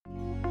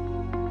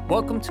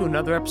Welcome to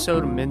another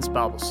episode of Men's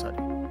Bible Study.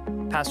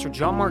 Pastor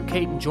John Mark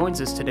Caton joins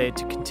us today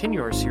to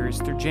continue our series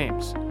through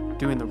James,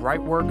 doing the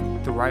right work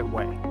the right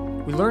way.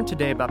 We learned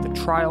today about the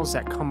trials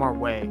that come our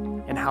way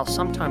and how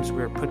sometimes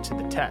we are put to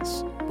the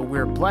test, but we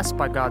are blessed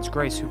by God's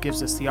grace who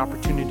gives us the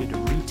opportunity to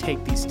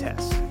retake these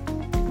tests.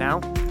 Now,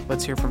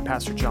 let's hear from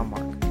Pastor John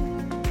Mark.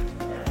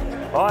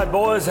 All right,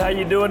 boys, how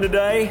you doing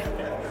today?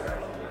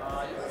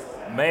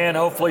 Man,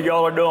 hopefully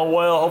y'all are doing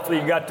well. Hopefully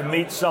you got to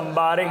meet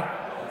somebody.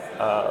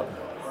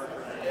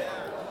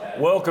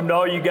 Welcome to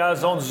all you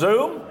guys on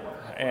Zoom,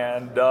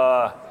 and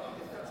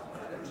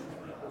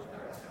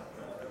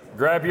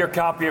grab your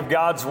copy of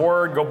God's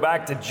Word. Go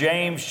back to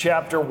James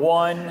chapter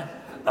 1.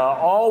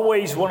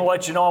 Always want to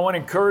let you know, I want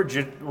to encourage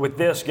you with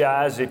this,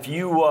 guys. If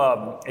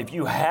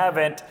you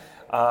haven't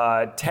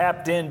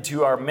tapped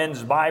into our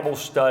men's Bible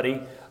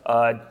study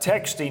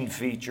texting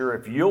feature,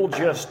 if you'll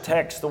just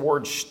text the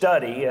word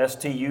study,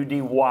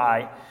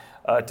 S-T-U-D-Y,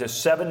 to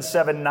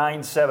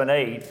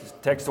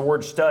 77978. Text the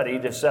word study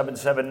to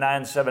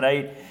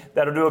 77978.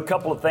 That'll do a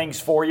couple of things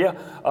for you.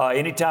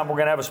 Anytime we're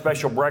going to have a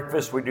special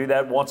breakfast, we do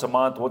that once a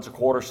month, once a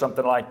quarter,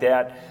 something like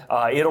that.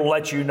 It'll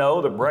let you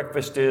know the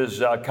breakfast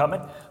is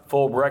coming,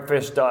 full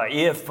breakfast.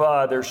 If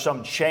there's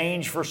some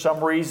change for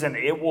some reason,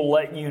 it will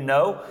let you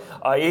know.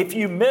 If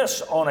you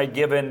miss on a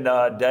given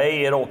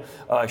day, it'll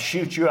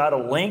shoot you out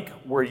a link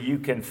where you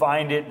can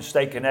find it and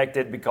stay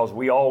connected, because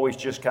we always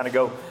just kind of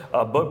go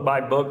book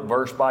by book,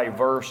 verse by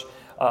verse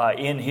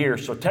in here.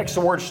 So text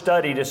the word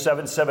study to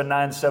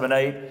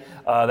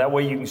 77978. That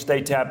way you can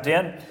stay tapped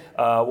in.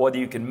 Whether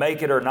you can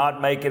make it or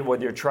not make it,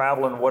 whether you're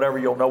traveling, whatever,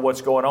 you'll know what's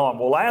going on.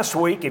 Well, last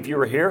week, if you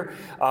were here,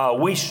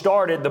 we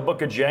started the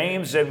book of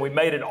James, and we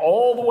made it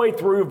all the way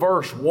through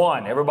verse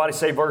 1. Everybody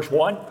say verse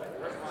 1.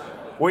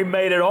 We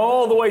made it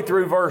all the way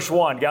through verse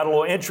 1. Got a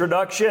little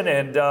introduction,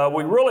 and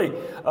we really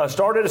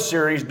started a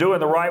series, Doing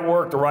the Right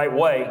Work the Right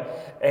Way.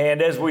 And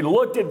as we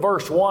looked at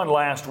verse 1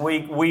 last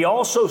week, we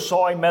also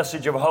saw a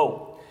message of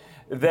hope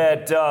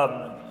that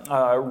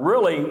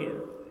really,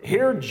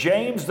 here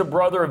James, the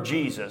brother of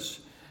Jesus,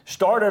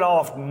 started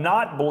off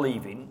not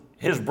believing.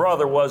 His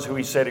brother was who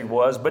he said he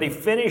was, but he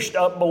finished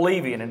up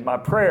believing. And my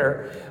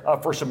prayer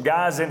for some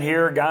guys in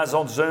here, guys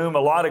on Zoom, a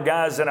lot of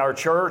guys in our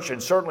church,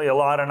 and certainly a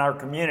lot in our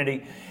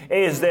community,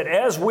 is that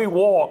as we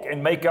walk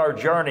and make our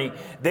journey,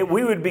 that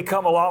we would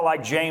become a lot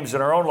like James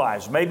in our own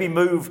lives. Maybe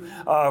move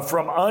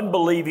from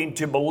unbelieving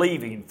to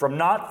believing, from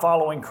not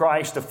following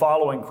Christ to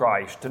following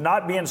Christ, to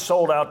not being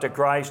sold out to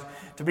Christ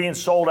to being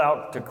sold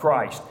out to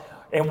Christ.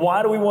 And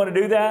why do we want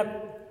to do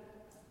that?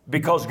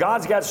 Because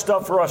God's got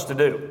stuff for us to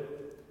do.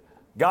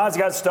 God's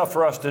got stuff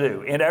for us to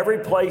do in every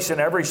place, in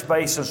every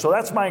space. And so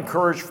that's my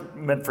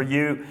encouragement for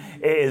you,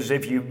 is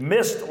if you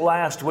missed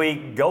last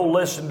week, go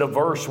listen to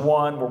verse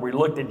 1 where we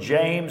looked at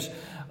James.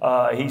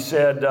 He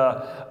said,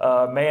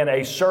 man,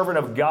 a servant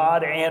of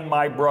God and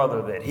my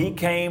brother, that he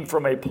came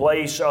from a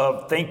place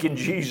of thinking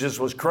Jesus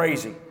was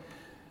crazy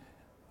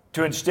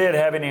to instead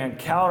having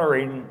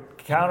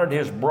encountered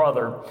his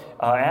brother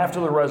after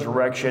the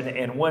resurrection,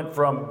 and went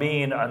from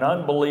being an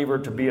unbeliever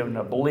to being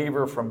a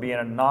believer, from being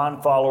a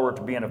non-follower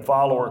to being a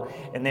follower.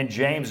 And then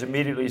James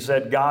immediately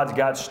said, God's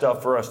got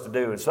stuff for us to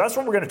do. And so that's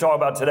what we're going to talk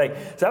about today.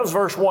 So that was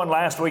verse 1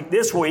 last week.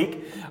 This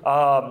week,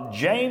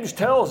 James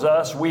tells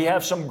us we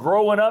have some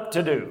growing up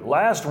to do.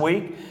 Last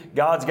week,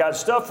 God's got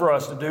stuff for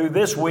us to do.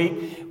 This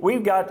week,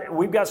 we've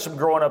got some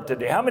growing up to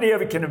do. How many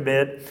of you can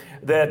admit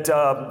that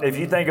if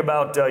you think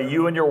about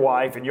you and your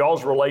wife and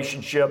y'all's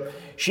relationship,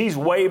 she's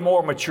way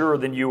more mature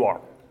than you are?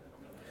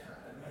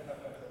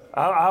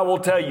 I will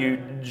tell you,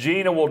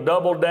 Gina will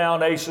double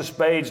down, Ace of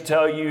Spades,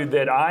 tell you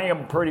that I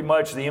am pretty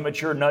much the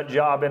immature nut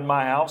job in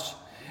my house.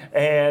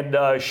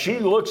 And she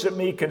looks at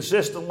me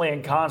consistently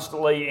and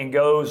constantly and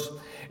goes,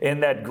 in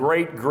that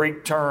great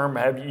Greek term,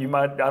 I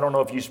don't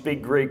know if you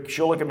speak Greek,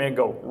 she'll look at me and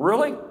go,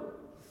 really?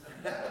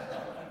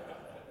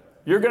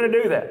 You're going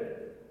to do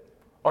that?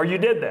 Or you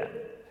did that?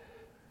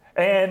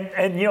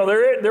 And you know,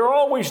 there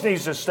always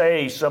needs to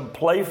stay some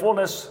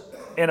playfulness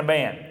in a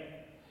man.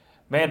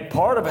 Man,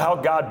 part of how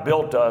God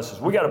built us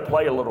is we got to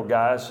play a little,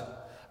 guys,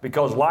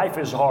 because life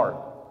is hard,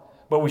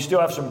 but we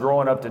still have some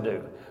growing up to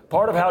do.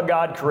 Part of how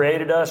God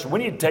created us, we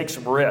need to take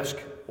some risk.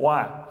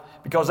 Why?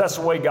 Because that's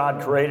the way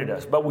God created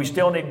us, but we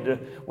still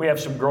we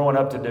have some growing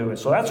up to do. And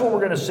so that's what we're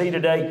going to see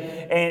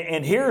today.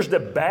 And here's the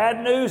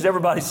bad news.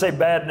 Everybody say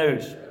bad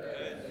news.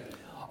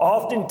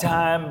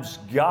 Oftentimes,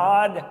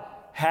 God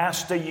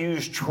has to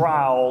use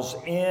trials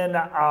in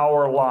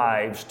our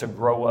lives to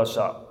grow us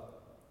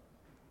up,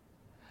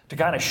 to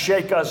kind of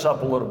shake us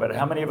up a little bit.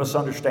 How many of us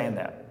understand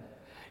that?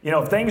 You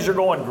know, if things are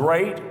going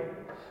great,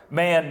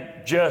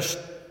 man, just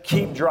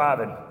keep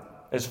driving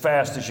as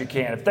fast as you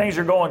can. If things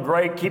are going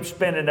great, keep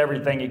spending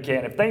everything you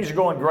can. If things are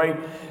going great,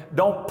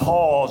 don't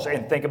pause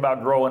and think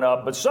about growing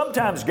up. But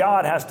sometimes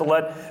God has to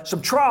let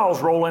some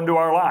trials roll into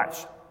our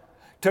lives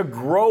to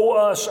grow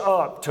us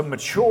up, to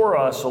mature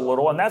us a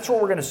little. And that's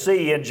what we're going to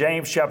see in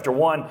James chapter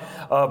 1,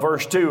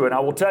 verse 2. And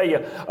I will tell you,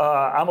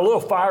 I'm a little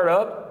fired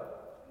up,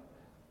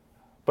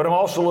 but I'm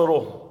also a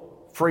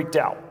little freaked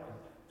out.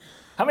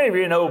 How many of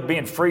you know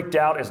being freaked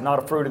out is not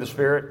a fruit of the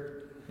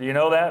Spirit? Do you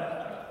know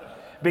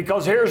that?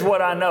 Because here's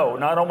what I know.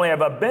 Not only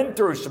have I been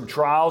through some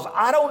trials,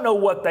 I don't know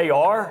what they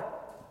are,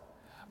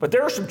 but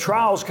there are some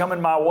trials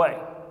coming my way.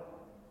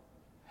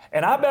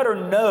 And I better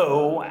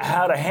know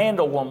how to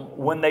handle them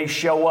when they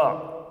show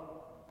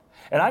up.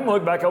 And I can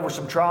look back over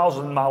some trials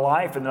in my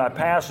life and that I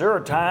passed. There are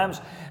times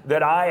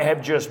that I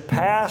have just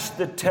passed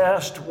the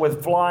test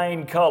with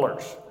flying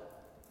colors.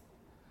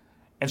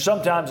 And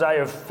sometimes I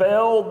have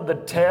failed the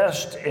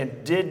test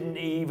and didn't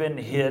even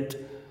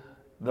hit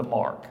the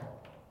mark.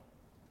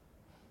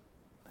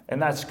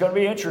 And that's going to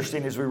be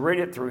interesting as we read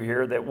it through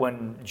here, that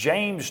when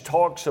James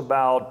talks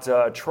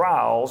about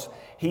trials,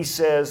 he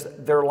says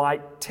they're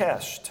like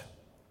tests.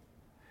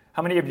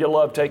 How many of you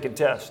love taking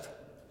tests?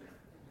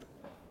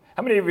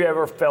 How many of you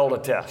ever failed a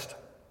test?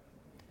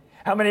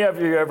 How many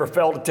of you ever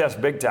failed a test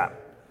big time?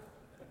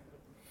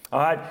 All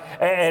right,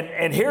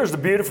 and here's the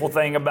beautiful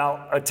thing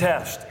about a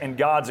test in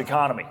God's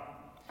economy.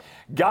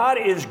 God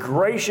is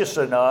gracious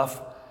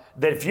enough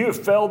that if you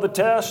have failed the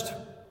test,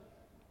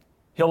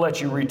 He'll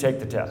let you retake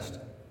the test.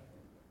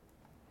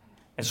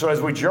 And so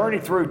as we journey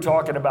through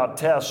talking about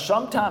tests,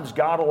 sometimes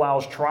God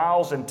allows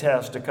trials and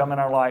tests to come in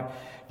our life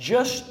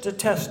just to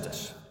test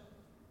us.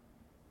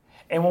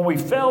 And when we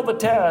fail the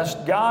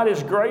test, God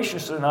is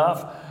gracious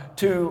enough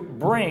to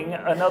bring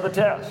another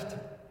test,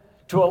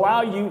 to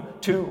allow you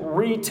to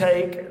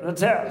retake the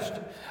test.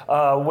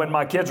 When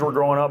my kids were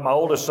growing up, my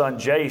oldest son,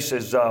 Jace,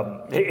 he's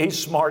a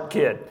smart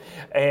kid.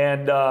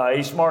 And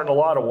he's smart in a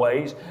lot of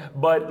ways.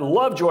 But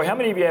Lovejoy, how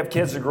many of you have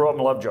kids that grew up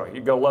in Lovejoy? You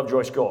go to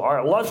Lovejoy School. All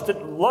right,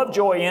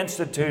 Lovejoy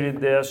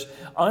instituted this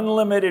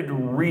unlimited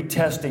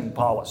retesting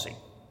policy.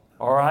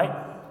 All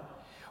right?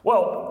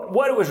 Well,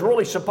 what it was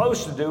really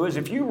supposed to do is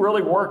if you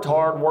really worked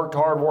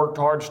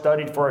hard,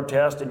 studied for a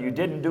test, and you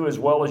didn't do as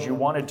well as you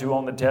wanted to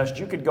on the test,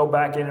 you could go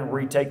back in and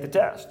retake the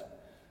test.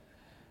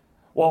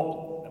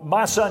 Well,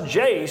 my son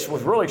Jace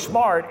was really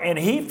smart, and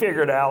he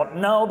figured out,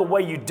 no, the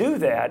way you do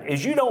that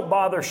is you don't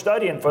bother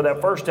studying for that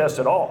first test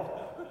at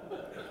all.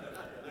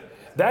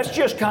 That's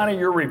just kind of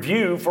your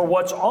review for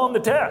what's on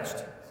the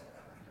test.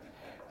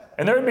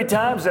 And there would be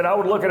times that I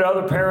would look at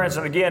other parents,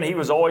 and again, he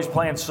was always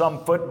playing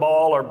some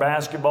football or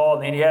basketball,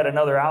 and then he had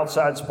another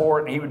outside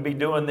sport, and he would be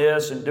doing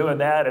this and doing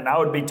that, and I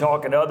would be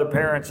talking to other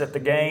parents at the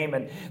game,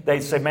 and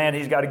they'd say, man,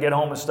 he's got to get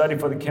home and study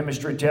for the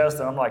chemistry test.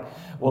 And I'm like,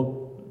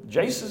 well,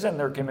 Jace is in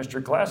their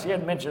chemistry class. He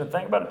hadn't mentioned a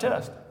thing about a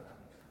test.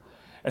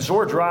 And so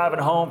we're driving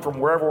home from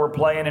wherever we're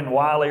playing in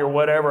Wiley or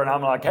whatever, and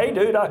I'm like, hey,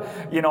 dude,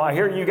 I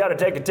hear you got to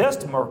take a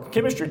test tomorrow,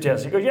 chemistry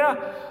test. He goes,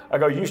 yeah. I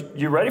go,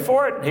 you ready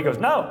for it? And he goes,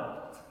 no.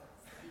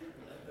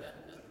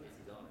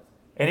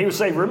 And he would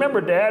say,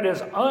 remember, Dad,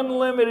 is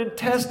unlimited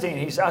testing.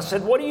 I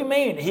said, what do you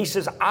mean? He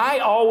says, I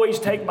always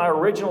take my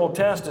original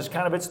test as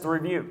kind of it's the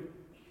review.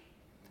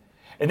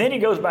 And then he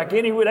goes back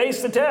in, he would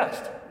ace the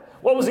test.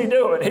 What was he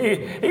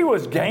doing? He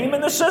was gaming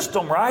the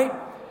system, right?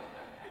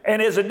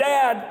 And as a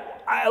dad,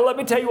 let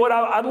me tell you what,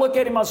 I'd look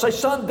at him, I'd say,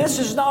 son, this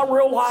is not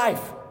real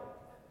life.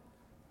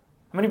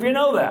 How many of you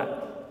know that?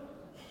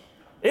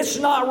 It's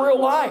not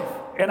real life.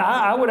 And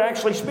I would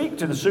actually speak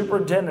to the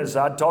superintendents.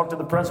 I'd talk to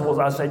the principals.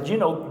 I said,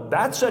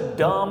 that's a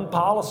dumb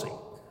policy.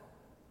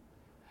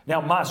 Now,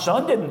 my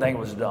son didn't think it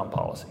was a dumb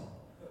policy.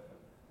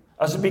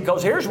 I said,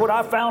 because here's what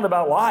I found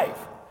about life.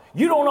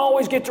 You don't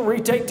always get to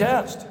retake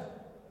tests.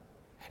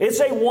 It's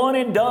a one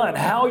and done.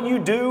 How you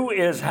do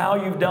is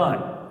how you've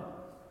done.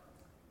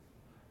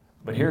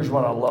 But here's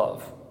what I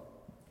love.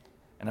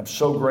 And I'm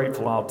so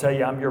grateful. I'll tell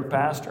you, I'm your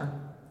pastor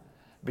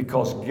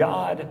because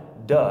God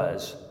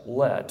does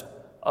let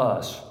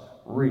us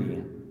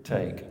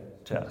retake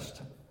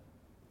test.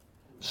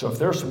 So if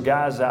there's some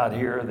guys out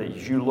here that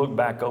as you look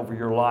back over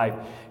your life,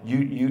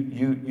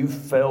 you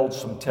failed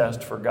some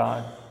test for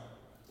God.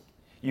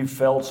 You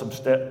failed some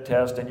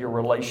test in your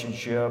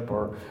relationship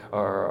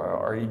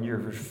or in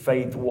your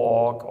faith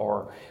walk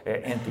or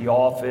at the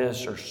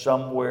office or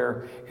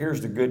somewhere.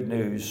 Here's the good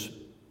news.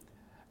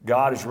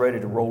 God is ready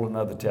to roll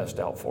another test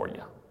out for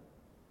you.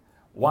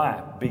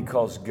 Why?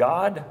 Because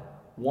God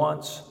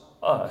wants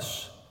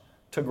us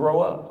to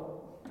grow up.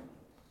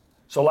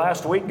 So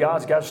last week,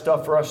 God's got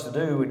stuff for us to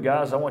do. And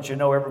guys, I want you to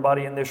know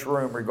everybody in this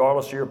room,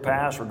 regardless of your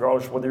past,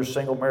 regardless of whether you're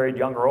single, married,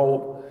 young, or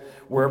old,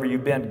 wherever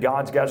you've been,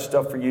 God's got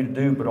stuff for you to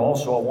do. But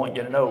also, I want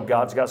you to know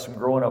God's got some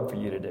growing up for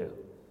you to do.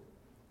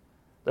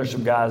 There's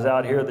some guys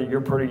out here that you're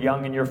pretty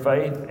young in your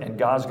faith, and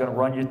God's going to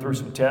run you through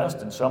some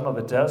tests. And some of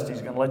the tests, He's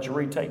going to let you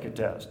retake your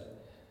test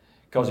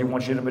because He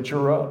wants you to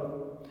mature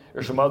up.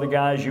 There's some other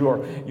guys, you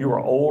are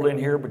old in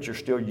here, but you're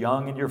still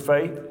young in your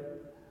faith.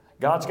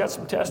 God's got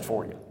some tests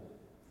for you.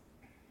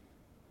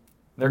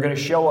 They're going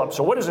to show up.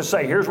 So what does it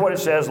say? Here's what it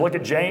says. Look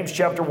at James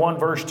chapter 1,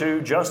 verse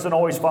 2. Justin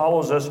always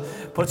follows us,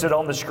 puts it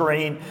on the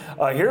screen.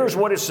 Here's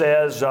what it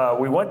says.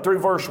 We went through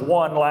verse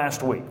 1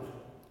 last week.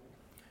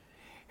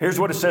 Here's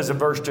what it says in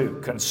verse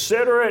 2.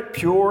 Consider it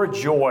pure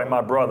joy,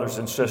 my brothers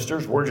and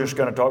sisters. We're just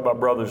going to talk about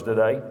brothers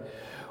today.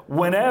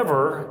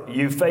 Whenever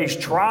you face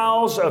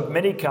trials of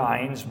many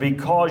kinds,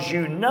 because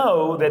you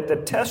know that the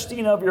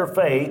testing of your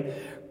faith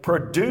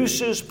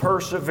produces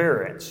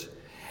perseverance.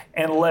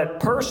 And let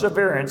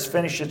perseverance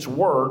finish its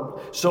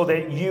work so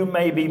that you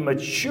may be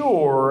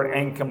mature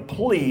and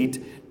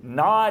complete,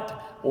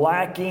 not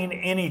lacking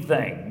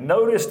anything.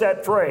 Notice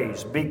that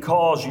phrase,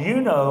 because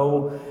you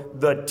know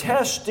the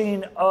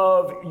testing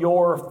of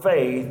your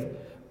faith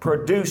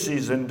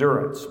produces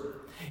endurance.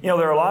 You know,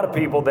 there are a lot of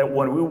people that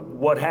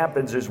what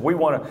happens is we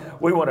want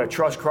to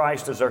trust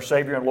Christ as our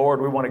Savior and Lord.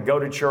 We want to go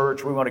to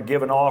church. We want to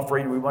give an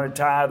offering. We want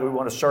to tithe. We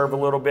want to serve a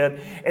little bit.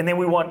 And then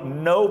we want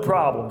no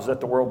problems that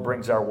the world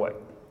brings our way.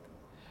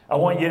 I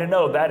want you to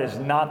know that is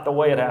not the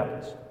way it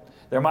happens.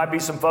 There might be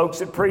some folks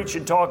that preach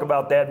and talk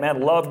about that,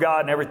 man, love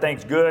God and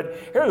everything's good.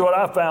 Here's what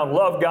I found,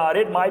 love God,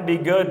 it might be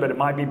good, but it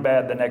might be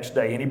bad the next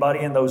day.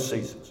 Anybody in those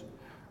seasons,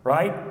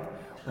 right?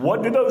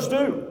 What do those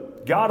do?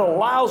 God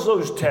allows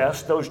those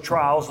tests, those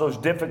trials, those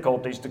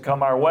difficulties to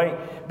come our way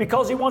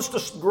because He wants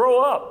to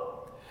grow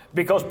up.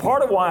 Because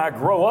part of why I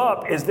grow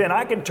up is then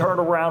I can turn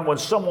around when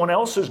someone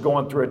else is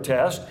going through a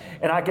test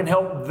and I can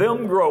help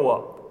them grow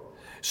up.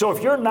 So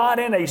if you're not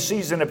in a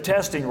season of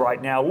testing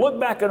right now, look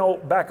back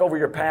over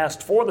your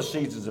past for the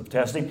seasons of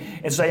testing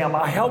and say, am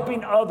I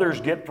helping others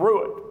get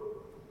through it?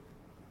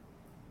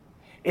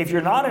 If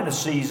you're not in a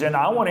season,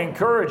 I want to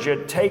encourage you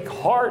to take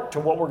heart to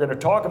what we're going to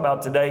talk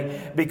about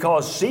today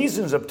because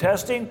seasons of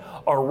testing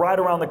are right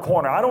around the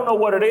corner. I don't know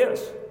what it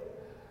is.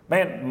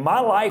 Man,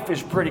 my life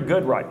is pretty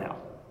good right now.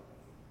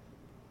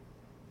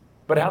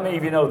 But how many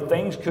of you know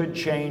things could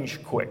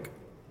change quick?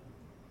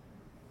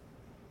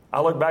 I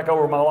look back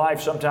over my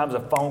life, sometimes a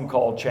phone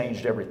call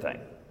changed everything.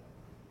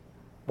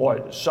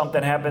 Boy,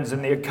 something happens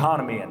in the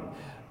economy and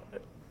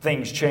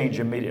things change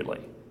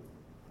immediately.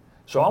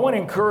 So I want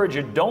to encourage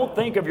you, don't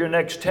think of your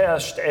next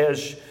test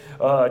as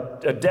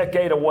a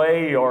decade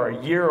away or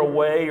a year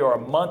away or a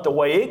month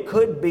away. It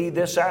could be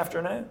this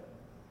afternoon.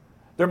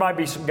 There might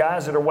be some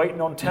guys that are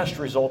waiting on test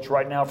results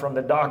right now from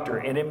the doctor,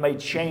 and it may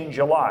change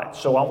a lot.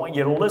 So I want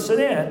you to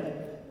listen in.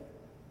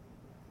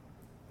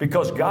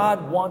 Because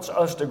God wants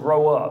us to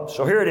grow up.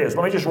 So here it is.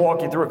 Let me just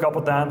walk you through a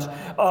couple times.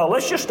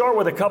 Let's just start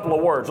with a couple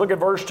of words. Look at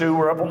verse 2.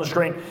 We're up on the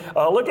screen.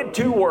 Look at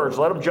 2 words.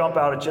 Let them jump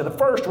out at you. The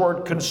first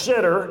word,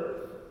 consider.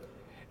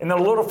 And then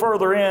a little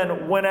further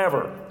in,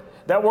 whenever.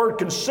 That word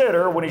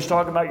consider, when he's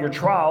talking about your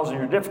trials and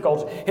your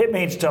difficulties, it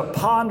means to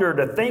ponder,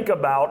 to think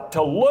about,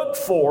 to look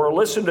for,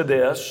 listen to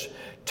this,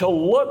 to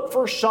look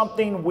for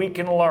something we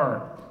can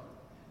learn.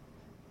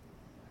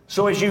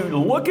 So as you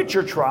look at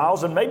your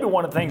trials, and maybe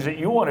one of the things that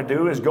you want to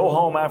do is go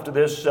home after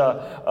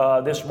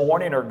this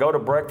morning or go to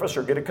breakfast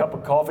or get a cup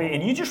of coffee,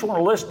 and you just want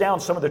to list down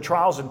some of the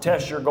trials and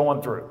tests you're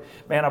going through.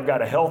 Man, I've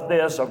got a health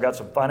this, I've got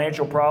some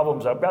financial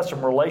problems, I've got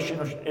some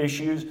relational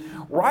issues.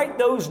 Write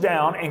those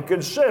down and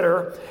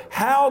consider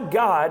how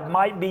God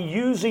might be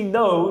using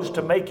those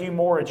to make you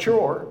more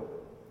mature.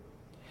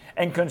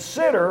 And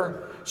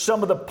consider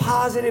some of the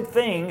positive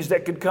things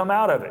that could come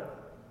out of it.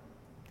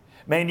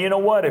 Man, you know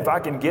what? If I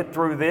can get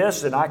through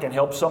this, then I can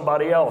help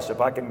somebody else.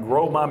 If I can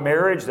grow my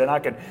marriage, then I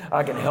can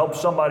help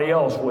somebody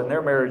else when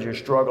their marriage is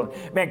struggling.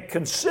 Man,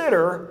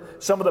 consider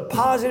some of the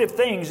positive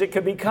things that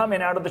could be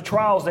coming out of the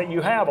trials that you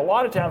have. A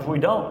lot of times we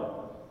don't.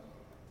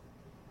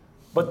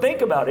 But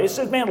think about it. It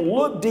says, man,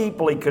 look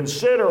deeply,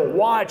 consider,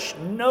 watch,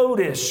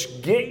 notice,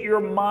 get your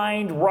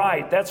mind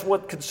right. That's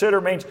what consider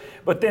means.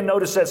 But then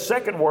notice that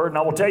second word, and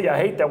I will tell you, I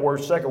hate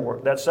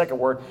that second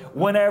word,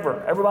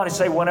 whenever. Everybody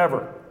say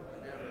whenever.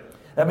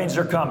 That means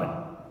they're coming.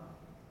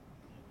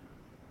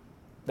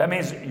 That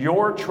means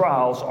your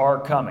trials are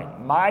coming.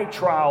 My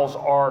trials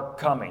are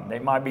coming. They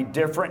might be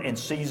different in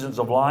seasons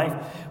of life,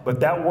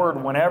 but that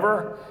word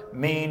whenever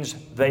means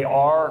they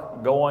are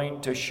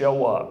going to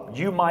show up.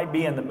 You might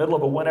be in the middle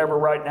of a whenever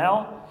right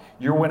now.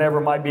 Your whenever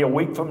might be a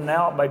week from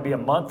now, it might be a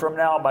month from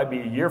now, it might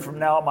be a year from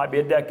now, it might be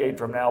a decade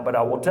from now. But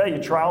I will tell you,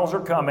 trials are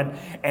coming,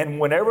 and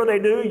whenever they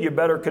do, you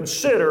better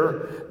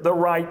consider the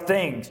right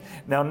things.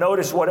 Now,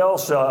 notice what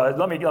else.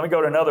 Let me go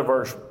to another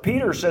verse.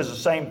 Peter says the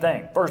same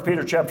thing. 1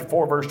 Peter chapter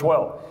 4, verse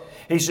 12.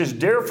 He says,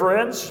 "Dear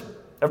friends,"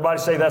 everybody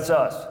say that's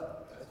us.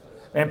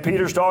 And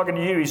Peter's talking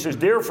to you. He says,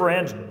 "Dear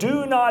friends,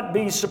 do not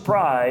be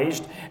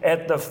surprised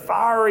at the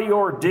fiery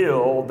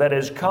ordeal that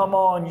has come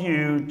on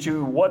you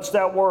to," what's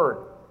that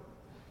word?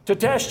 To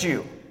test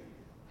you.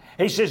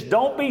 He says,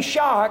 don't be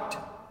shocked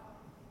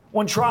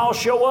when trials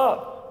show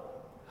up.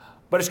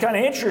 But it's kind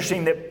of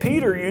interesting that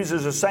Peter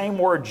uses the same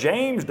word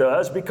James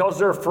does because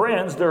they're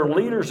friends, they're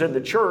leaders in the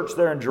church,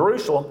 they're in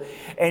Jerusalem.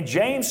 And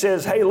James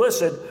says, hey,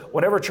 listen,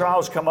 whenever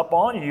trials come up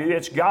on you,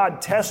 it's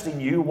God testing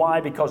you.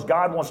 Why? Because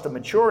God wants to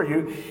mature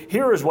you.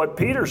 Here is what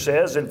Peter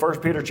says in 1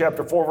 Peter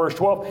chapter 4, verse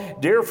 12.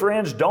 "Dear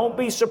friends, don't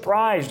be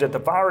surprised at the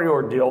fiery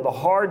ordeal, the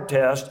hard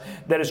test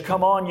that has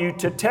come on you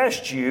to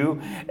test you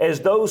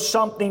as though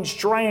something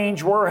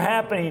strange were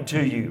happening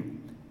to you."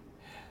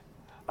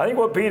 I think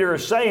what Peter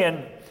is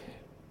saying,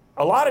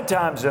 a lot of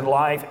times in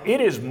life,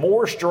 it is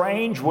more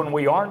strange when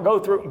we aren't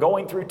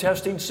going through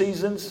testing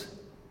seasons.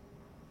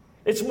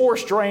 It's more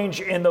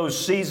strange in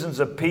those seasons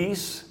of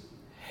peace.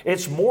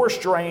 It's more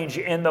strange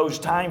in those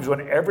times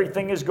when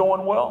everything is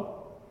going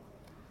well.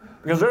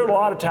 Because there are a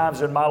lot of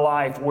times in my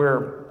life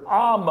where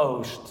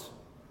almost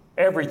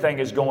everything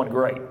is going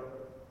great,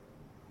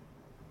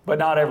 but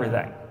not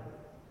everything.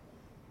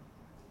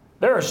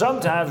 There are some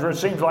times where it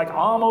seems like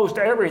almost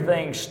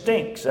everything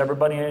stinks.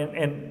 Everybody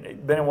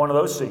been in one of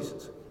those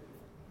seasons.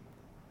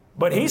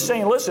 But he's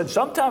saying, listen,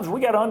 sometimes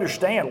we got to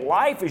understand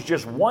life is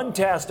just one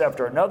test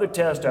after another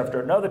test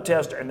after another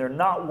test, and they're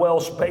not well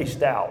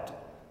spaced out.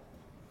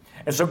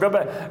 And so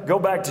go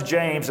back to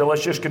James, and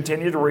let's just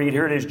continue to read.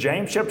 Here it is,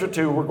 James chapter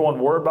 2. We're going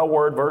word by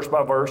word, verse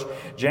by verse.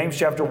 James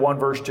chapter 1,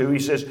 verse 2. He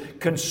says,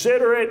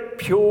 consider it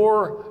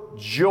pure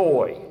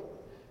joy,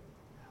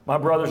 my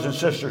brothers and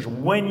sisters,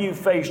 when you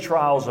face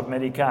trials of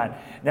many kind.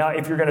 Now,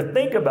 if you're going to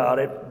think about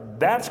it,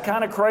 that's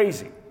kind of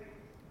crazy.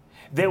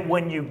 That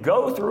when you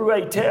go through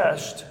a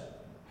test,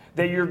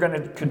 that you're going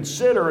to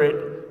consider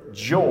it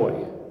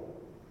joy.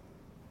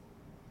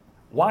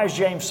 Why is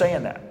James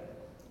saying that?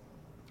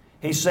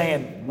 He's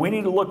saying, we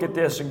need to look at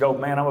this and go,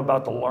 man, I'm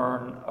about to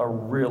learn a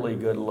really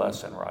good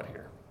lesson right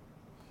here.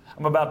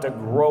 I'm about to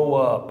grow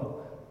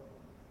up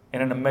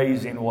in an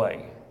amazing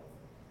way.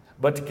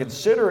 But to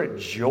consider it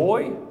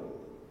joy,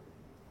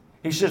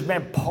 he says,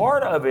 man,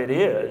 part of it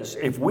is,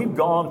 if we've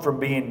gone from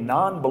being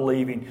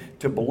non-believing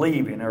to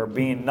believing, or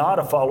being not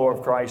a follower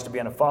of Christ to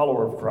being a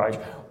follower of Christ,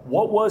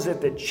 what was it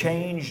that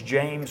changed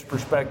James'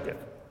 perspective?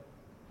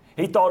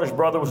 He thought his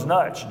brother was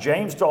nuts.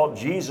 James thought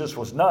Jesus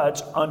was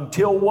nuts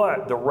until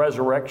what? The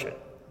resurrection.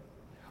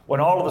 When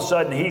all of a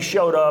sudden he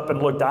showed up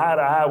and looked eye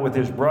to eye with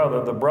his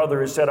brother, the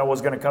brother who said, I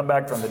was going to come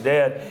back from the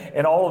dead,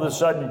 and all of a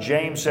sudden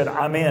James said,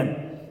 I'm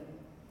in.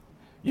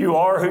 You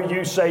are who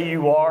you say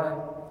you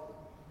are,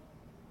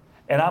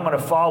 and I'm going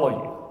to follow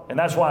you. And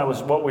that's why it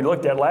was what we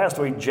looked at last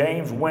week.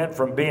 James went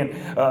from being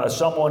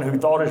someone who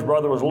thought his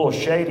brother was a little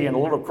shady and a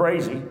little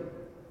crazy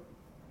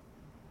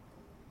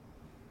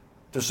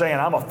to saying,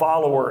 I'm a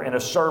follower and a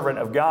servant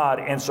of God.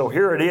 And so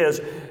here it is.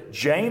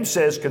 James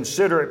says,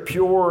 consider it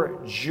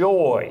pure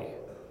joy.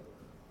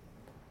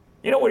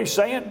 You know what he's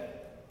saying?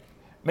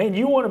 Man,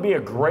 you want to be a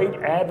great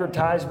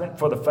advertisement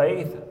for the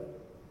faith?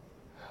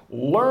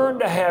 Learn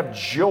to have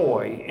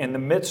joy in the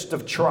midst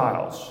of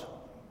trials.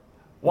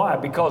 Why?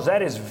 Because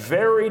that is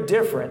very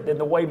different than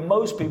the way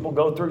most people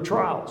go through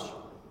trials.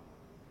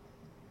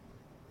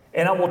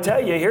 And I will tell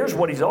you, here's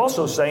what he's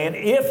also saying.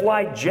 If,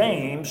 like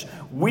James,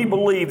 we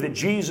believe that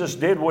Jesus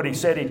did what he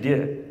said he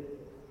did,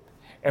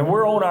 and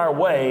we're on our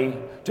way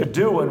to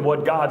doing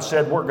what God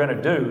said we're going to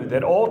do,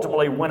 that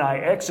ultimately when I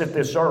exit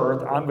this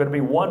earth, I'm going to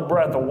be one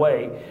breath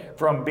away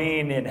from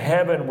being in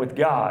heaven with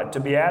God,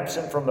 to be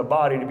absent from the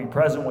body, to be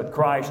present with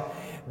Christ,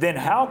 then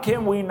how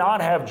can we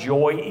not have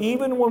joy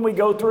even when we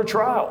go through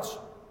trials?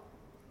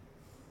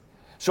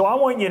 So I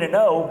want you to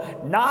know,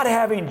 not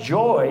having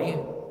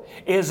joy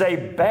is a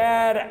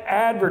bad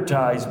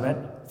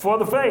advertisement for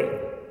the faith.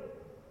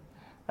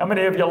 How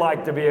many of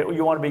you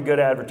you want to be good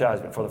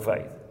advertisement for the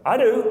faith? I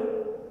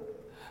do.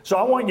 So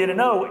I want you to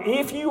know,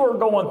 if you are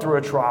going through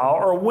a trial,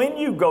 or when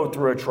you go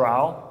through a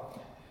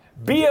trial,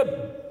 be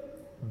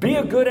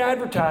a good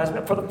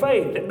advertisement for the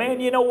faith. That, man,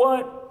 you know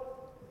what?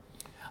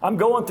 I'm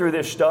going through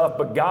this stuff,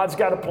 but God's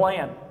got a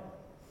plan.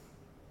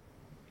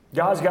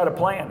 God's got a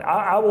plan.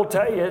 I will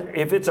tell you,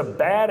 if it's a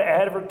bad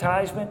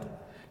advertisement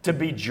to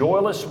be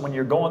joyless when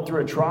you're going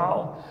through a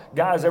trial,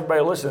 guys,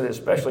 everybody listen to this,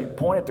 especially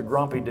point at the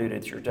grumpy dude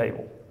at your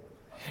table.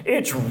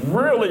 It's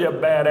really a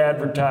bad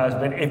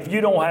advertisement if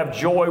you don't have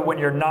joy when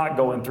you're not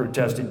going through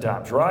testing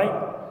times,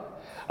 right?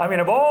 I mean,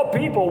 of all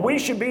people, we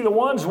should be the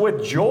ones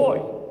with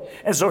joy.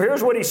 And so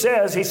here's what he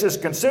says. He says,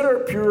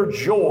 consider it pure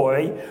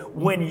joy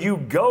when you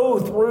go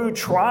through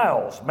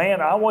trials.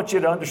 Man, I want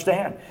you to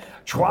understand,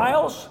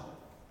 trials,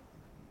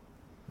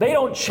 they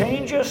don't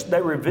change us,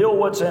 they reveal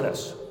what's in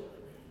us.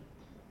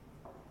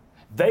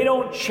 They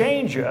don't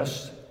change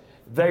us,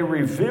 they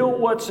reveal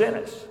what's in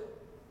us.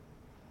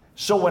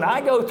 So when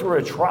I go through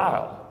a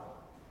trial,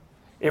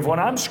 when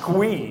I'm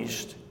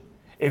squeezed,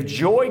 if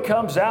joy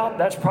comes out,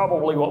 that's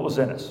probably what was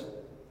in us.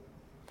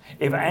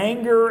 If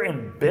anger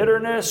and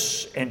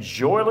bitterness and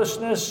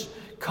joylessness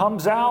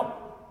comes out,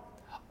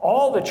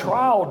 all the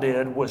trial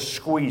did was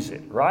squeeze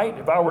it, right?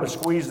 If I were to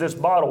squeeze this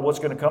bottle, what's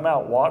going to come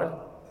out? Water?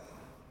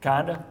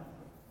 Kinda,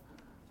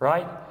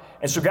 right?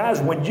 And so guys,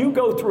 when you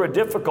go through a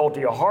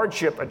difficulty, a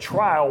hardship, a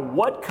trial,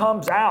 what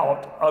comes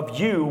out of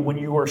you when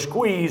you are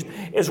squeezed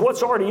is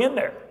what's already in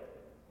there.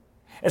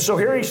 And so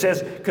here he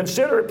says,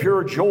 consider it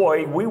pure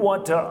joy. We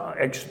want to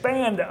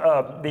expand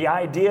the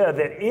idea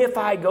that if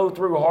I go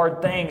through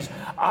hard things,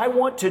 I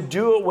want to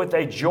do it with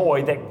a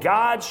joy that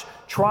God's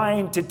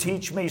trying to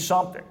teach me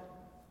something.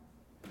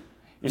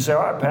 You say,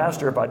 all right,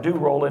 Pastor, if I do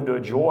roll into a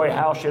joy,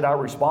 how should I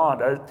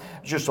respond?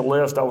 It's just a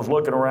list. I was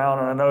looking around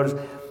and I noticed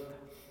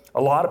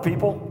a lot of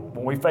people,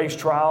 when we face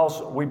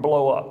trials, we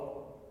blow up.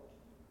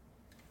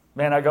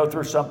 Man, I go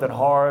through something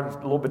hard, a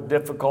little bit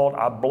difficult,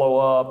 I blow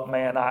up.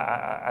 Man,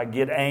 I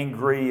get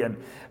angry,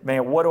 and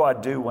man, what do I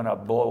do when I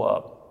blow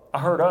up? I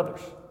hurt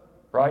others,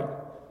 right?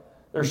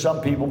 There's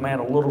some people, man,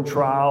 a little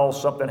trial,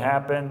 something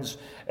happens,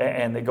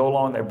 and they go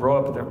along, they blow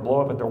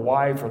up at their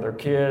wife or their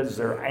kids,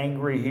 they're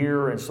angry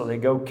here, and so they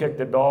go kick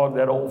the dog,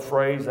 that old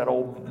phrase, that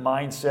old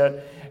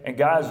mindset, And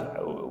guys,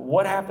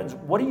 what happens?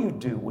 What do you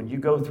do when you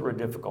go through a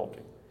difficulty?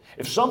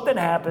 If something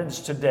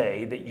happens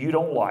today that you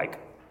don't like,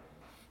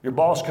 your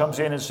boss comes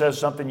in and says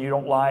something you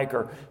don't like,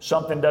 or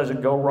something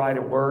doesn't go right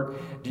at work,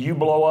 do you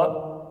blow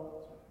up?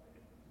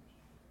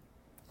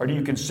 Or do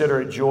you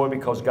consider it joy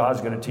because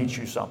God's going to teach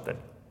you something?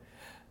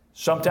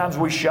 Sometimes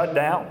we shut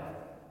down.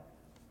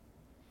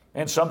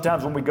 And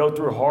sometimes when we go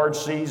through hard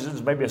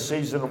seasons, maybe a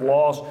season of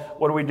loss,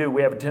 what do?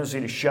 We have a tendency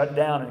to shut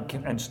down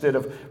instead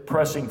of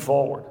pressing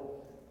forward.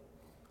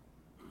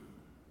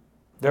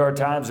 There are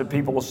times that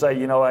people will say,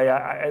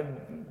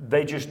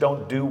 they just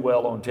don't do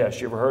well on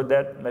tests. You ever heard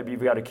that? Maybe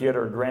you've got a kid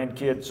or a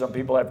grandkid. Some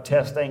people have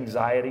test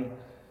anxiety.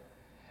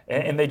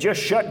 And they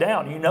just shut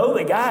down. You know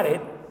they got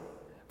it,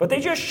 but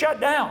they just shut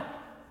down.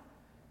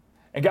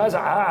 And guys,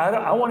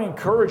 I want to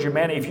encourage you,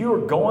 man, if you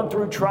are going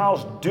through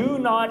trials, do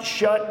not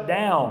shut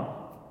down.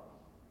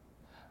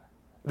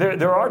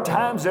 There are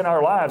times in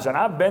our lives, and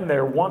I've been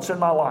there once in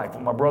my life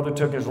when my brother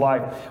took his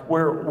life,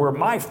 where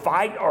my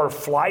fight or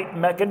flight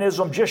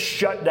mechanism just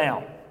shut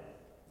down.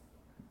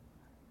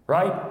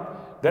 Right?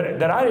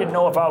 That I didn't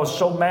know if I was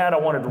so mad I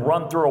wanted to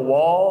run through a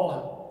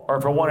wall or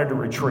if I wanted to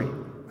retreat.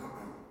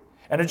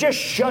 And it just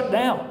shut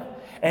down.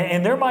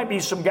 And there might be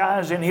some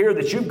guys in here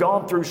that you've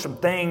gone through some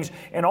things,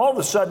 and all of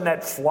a sudden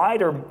that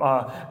fight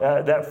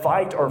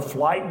or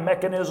flight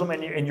mechanism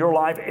in your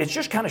life, it's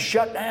just kind of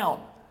shut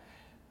down.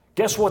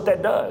 Guess what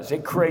that does?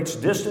 It creates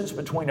distance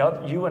between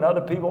you and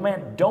other people.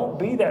 Man, don't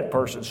be that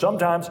person.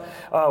 Sometimes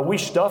we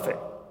stuff it.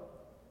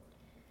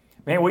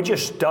 Man, we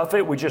just stuff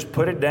it. We just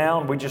put it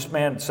down. We just,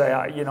 say,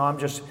 I'm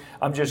just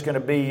going to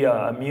be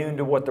immune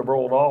to what the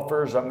world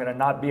offers. I'm going to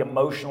not be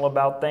emotional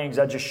about things.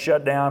 I just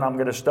shut down. I'm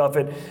going to stuff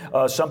it.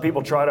 Some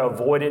people try to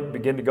avoid it,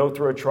 begin to go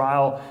through a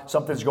trial.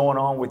 Something's going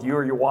on with you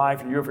or your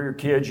wife or you or your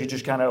kids. You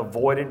just kind of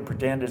avoid it and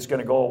pretend it's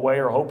going to go away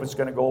or hope it's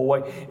going to go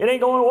away. It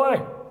ain't going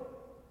away.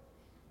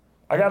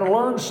 I got to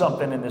learn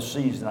something in this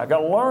season. I got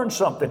to learn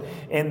something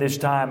in this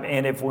time.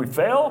 And if we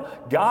fail,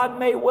 God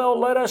may well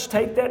let us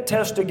take that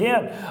test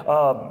again.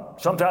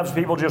 Sometimes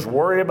people just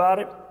worry about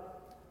it.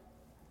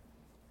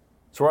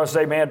 That's where I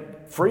say, man,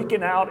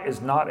 freaking out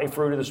is not a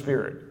fruit of the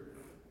Spirit.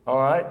 All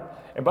right?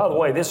 And by the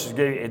way,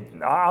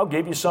 I'll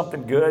give you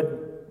something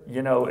good.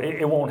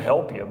 It won't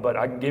help you, but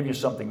I can give you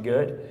something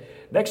good.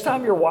 Next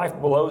time your wife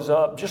blows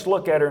up, just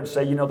look at her and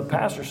say, the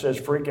pastor says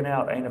freaking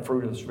out ain't a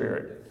fruit of the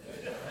Spirit.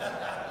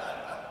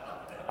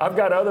 I've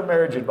got other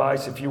marriage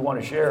advice if you want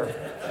to share.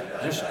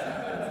 Just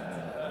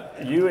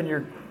you and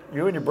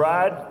your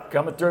bride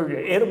coming through.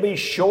 It'll be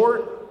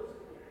short.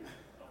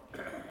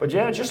 But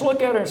yeah, just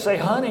look at her and say,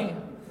 honey,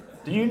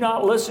 do you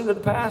not listen to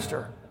the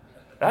pastor?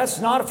 That's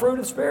not a fruit of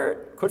the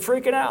Spirit. Quit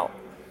freaking out.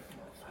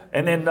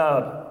 And then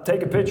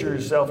take a picture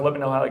of yourself. Let me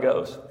know how it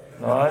goes.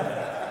 All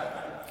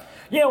right?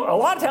 A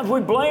lot of times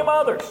we blame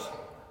others.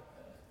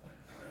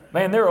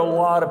 Man, there are a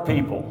lot of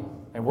people.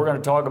 And we're going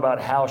to talk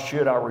about how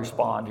should I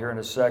respond here in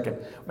a second.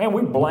 Man,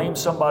 we blame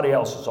somebody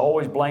else. It's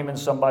always blaming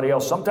somebody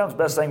else. Sometimes the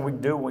best thing we can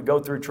do when we go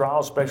through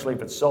trials, especially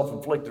if it's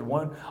self-inflicted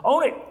wound,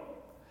 own it.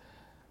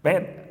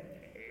 Man,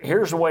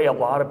 here's the way a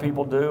lot of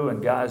people do,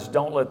 and guys,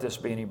 don't let this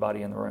be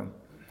anybody in the room.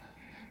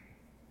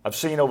 I've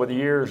seen over the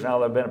years, now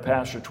that I've been a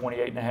pastor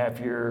 28 and a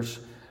half years,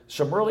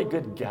 some really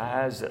good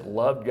guys that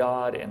love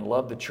God and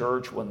love the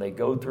church, when they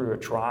go through a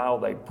trial,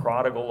 they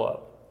prodigal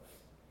up.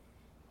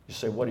 You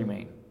say, what do you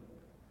mean?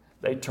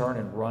 They turn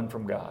and run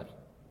from God.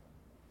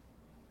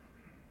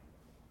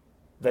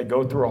 They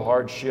go through a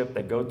hardship,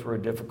 they go through a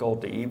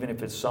difficulty, even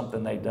if it's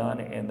something they've done,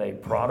 and they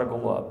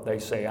prodigal up. They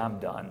say, I'm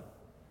done.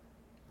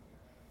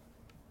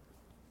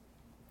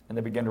 And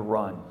they begin to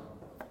run.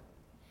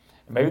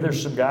 And maybe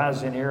there's some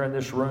guys in here in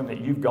this room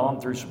that you've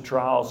gone through some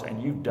trials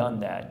and you've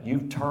done that.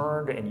 You've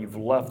turned and you've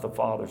left the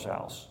Father's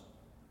house.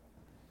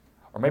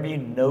 Or maybe you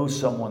know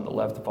someone that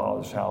left the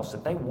Father's house,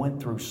 that they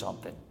went through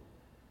something.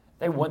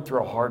 They went through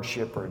a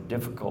hardship or a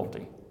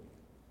difficulty.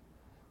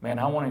 Man,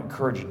 I want to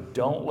encourage you,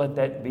 don't let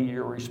that be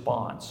your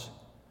response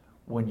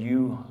when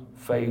you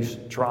face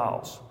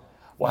trials.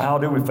 Well, how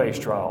do we face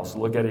trials?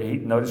 Look at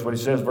it. Notice what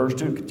he says, verse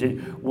 2.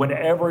 Continue.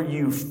 Whenever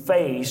you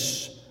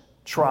face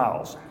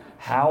trials,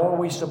 how are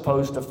we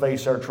supposed to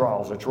face our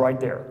trials? It's right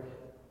there.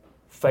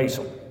 Face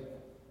them.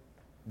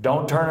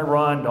 Don't turn and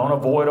run. Don't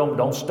avoid them.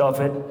 Don't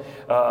stuff it.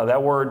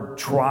 That word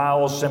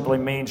trials simply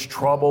means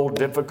trouble,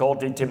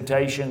 difficulty,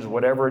 temptations,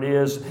 whatever it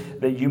is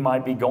that you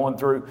might be going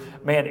through.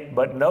 Man,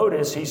 but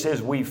notice he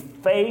says we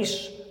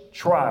face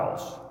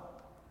trials.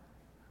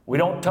 We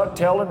don't tuck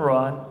tail and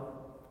run.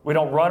 We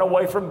don't run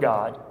away from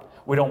God.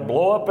 We don't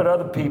blow up at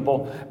other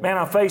people. Man,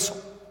 I face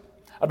them.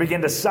 I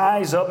begin to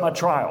size up my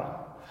trial.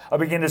 I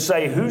begin to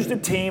say, who's the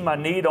team I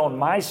need on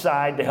my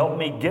side to help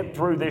me get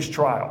through this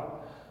trial?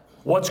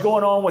 What's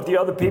going on with the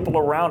other people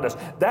around us?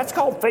 That's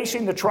called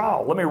facing the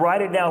trial. Let me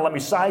write it down. Let me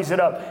size it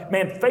up.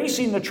 Man,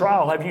 facing the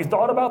trial. Have you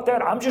thought about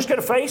that? I'm just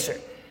going to face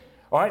it.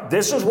 All right,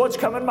 this is what's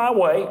coming my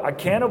way. I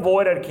can't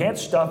avoid it. I can't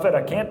stuff it.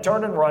 I can't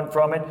turn and run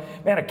from it.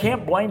 Man, I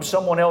can't blame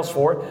someone else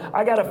for it.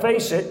 I got to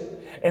face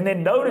it. And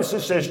then notice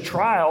it says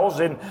trials,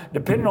 and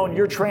depending on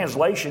your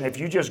translation, if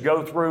you just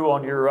go through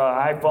on your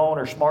iPhone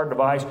or smart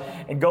device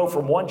and go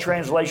from one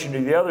translation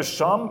to the other,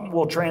 some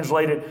will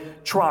translate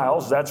it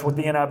trials. That's what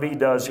the NIV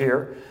does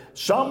here.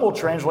 Some will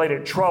translate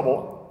it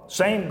trouble,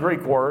 same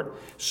Greek word.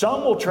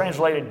 Some will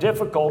translate it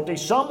difficulty.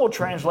 Some will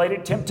translate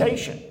it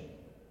temptation.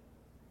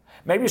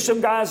 Maybe some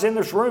guys in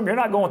this room, you're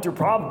not going through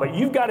problem, but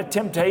you've got a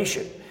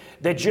temptation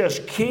that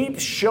just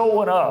keeps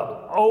showing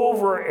up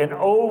over and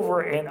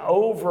over and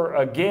over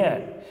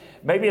again.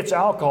 Maybe it's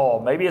alcohol.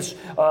 Maybe it's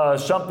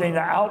something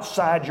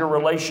outside your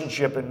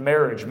relationship and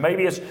marriage.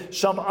 Maybe it's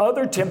some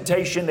other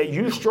temptation that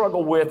you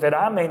struggle with that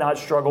I may not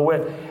struggle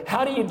with.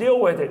 How do you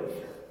deal with it?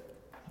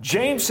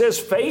 James says,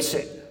 face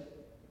it.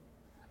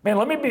 Man,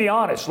 let me be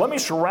honest. Let me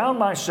surround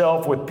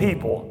myself with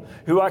people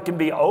who I can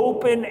be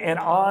open and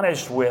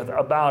honest with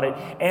about it,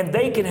 and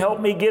they can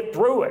help me get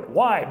through it.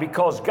 Why?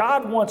 Because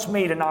God wants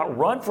me to not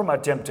run from my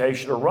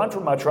temptation or run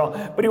from my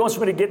trial, but He wants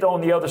me to get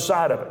on the other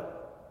side of it.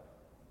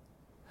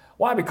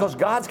 Why? Because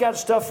God's got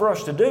stuff for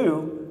us to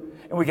do,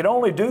 and we can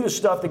only do the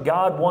stuff that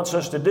God wants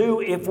us to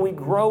do if we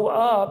grow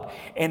up,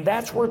 and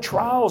that's where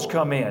trials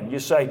come in. You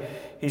say,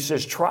 He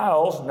says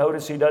trials.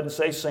 Notice He doesn't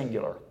say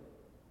singular.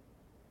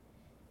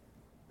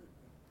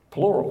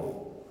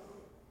 Plural.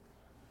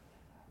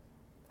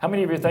 How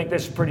many of you think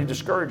this is pretty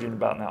discouraging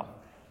about now?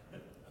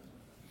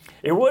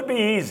 It would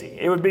be easy.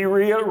 It would be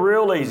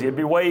real easy. It'd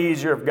be way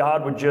easier if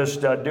God would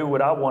just do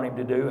what I want Him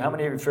to do. How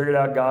many of you figured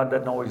out God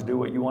doesn't always do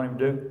what you want Him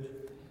to do?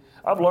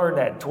 I've learned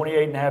that.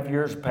 28 and a half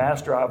years as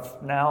pastor,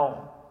 I've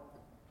now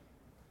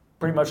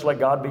pretty much let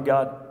God be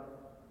God.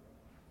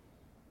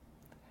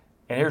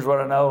 And here's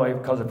what I know,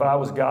 because if I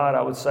was God,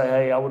 I would say,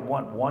 hey, I would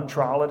want one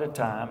trial at a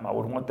time. I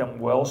would want them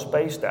well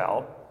spaced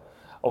out.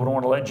 I would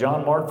want to let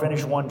John Mark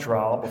finish one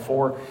trial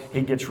before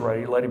he gets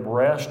ready. Let him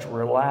rest,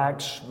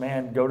 relax,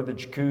 man, go to the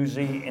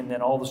jacuzzi, and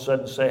then all of a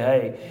sudden say,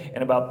 hey,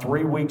 in about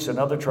 3 weeks,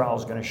 another trial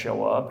is going to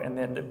show up.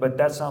 But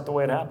that's not the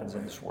way it happens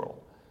in this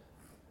world.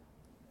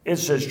 It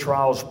says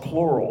trials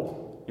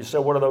plural. You say,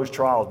 what are those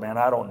trials, man?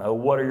 I don't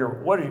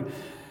know.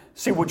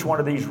 See which one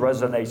of these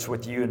resonates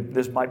with you, and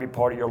this might be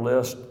part of your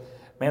list.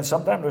 Man,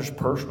 sometimes there's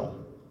personal.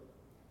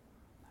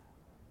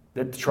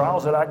 The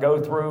trials that I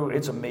go through,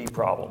 it's a me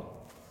problem.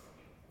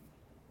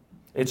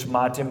 It's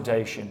my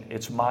temptation.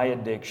 It's my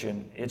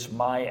addiction. It's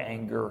my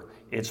anger.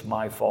 It's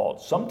my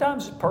fault.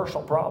 Sometimes it's a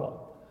personal problem.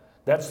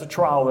 That's the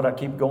trial that I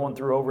keep going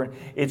through over and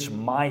it's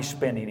my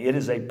spending. It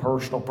is a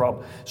personal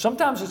problem.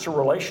 Sometimes it's a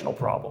relational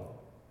problem.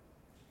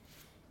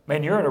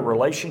 Man, you're in a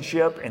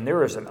relationship and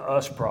there is an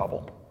us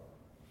problem.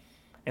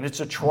 And it's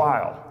a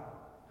trial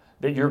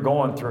that you're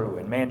going through.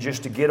 And man,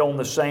 just to get on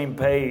the same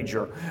page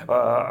or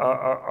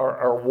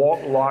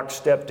walk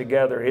lockstep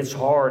together, it's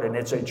hard and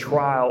it's a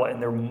trial,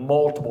 and there are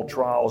multiple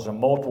trials and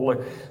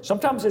multiple.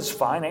 Sometimes it's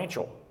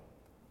financial,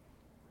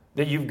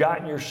 that you've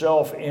gotten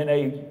yourself in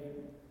a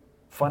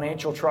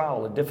financial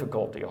trial, a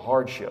difficulty, a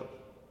hardship.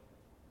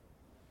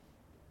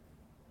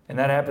 And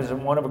that happens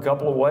in one of a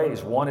couple of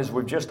ways. One is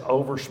we've just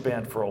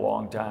overspent for a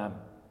long time.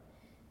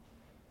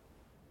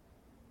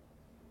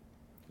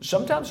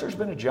 Sometimes there's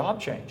been a job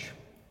change.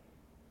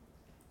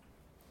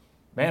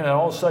 Man, and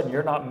all of a sudden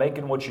you're not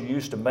making what you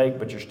used to make,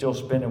 but you're still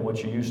spending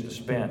what you used to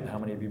spend. How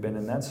many of you have been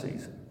in that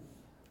season?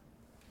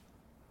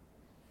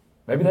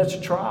 Maybe that's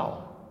a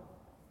trial.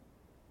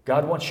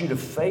 God wants you to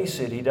face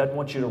it. He doesn't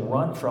want you to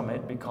run from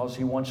it because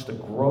He wants to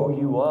grow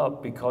you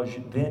up, because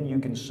then you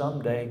can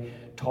someday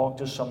talk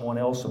to someone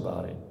else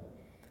about it.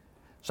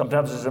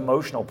 Sometimes it's an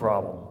emotional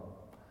problem,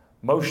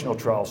 emotional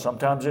trial.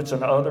 Sometimes it's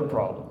an other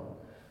problem.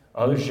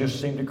 Others just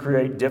seem to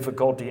create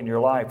difficulty in your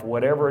life.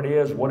 Whatever it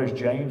is, what does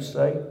James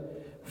say?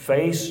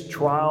 Face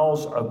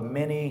trials of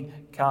many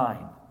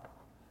kind.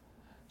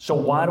 So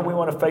why do we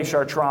want to face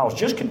our trials?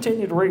 Just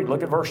continue to read.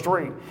 Look at verse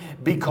 3.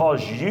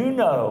 Because you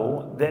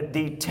know that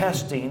the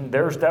testing,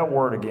 there's that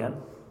word again,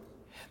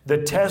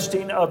 the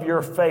testing of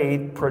your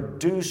faith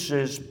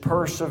produces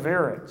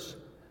perseverance.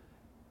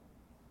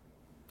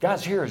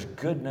 Guys, here is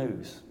good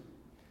news.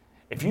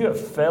 If you have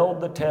failed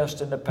the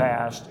test in the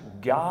past,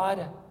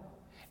 God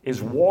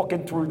is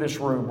walking through this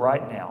room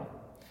right now,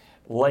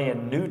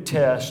 laying new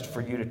tests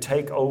for you to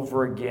take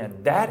over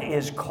again. That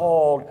is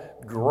called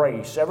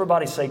grace.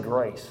 Everybody say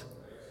grace.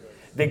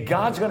 That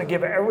God's going to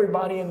give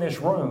everybody in this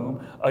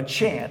room a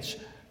chance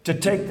to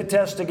take the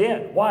test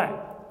again. Why?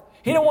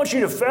 He don't want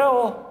you to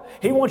fail.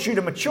 He wants you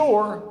to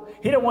mature.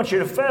 He don't want you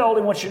to fail.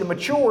 He wants you to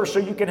mature so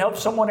you can help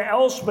someone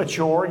else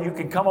mature. You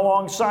can come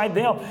alongside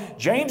them.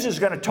 James is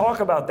going to talk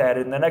about that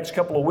in the next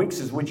couple of weeks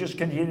as we just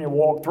continue to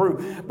walk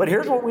through. But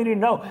here's what we need to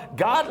know.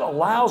 God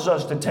allows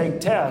us to take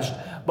tests,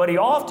 but He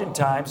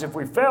oftentimes, if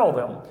we fail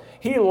them,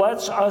 He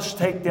lets us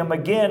take them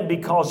again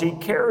because He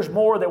cares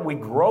more that we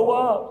grow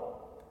up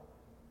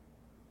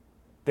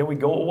than we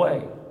go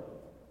away.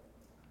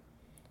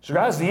 So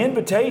guys, the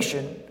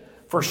invitation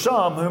For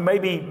some who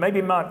maybe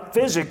not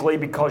physically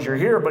because you're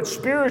here, but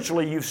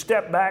spiritually you've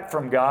stepped back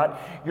from God.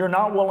 You're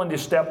not willing to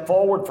step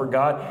forward for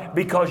God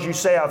because you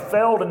say, I've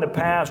failed in the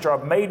past or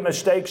I've made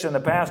mistakes in the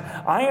past.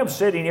 I am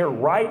sitting here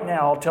right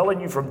now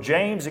telling you from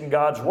James and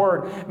God's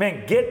Word,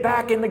 man, get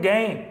back in the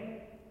game.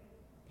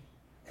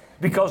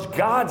 Because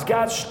God's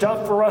got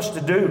stuff for us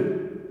to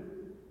do.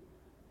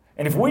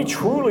 And if we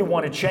truly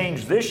want to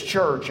change this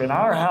church and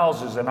our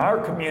houses and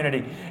our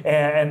community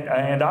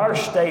and our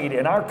state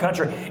and our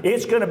country,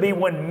 it's going to be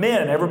when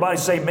men, everybody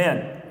say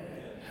men,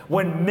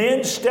 when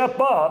men step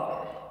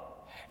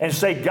up and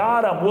say,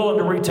 God, I'm willing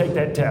to retake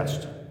that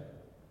test.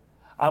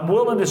 I'm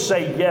willing to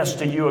say yes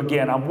to you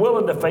again. I'm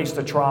willing to face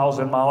the trials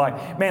in my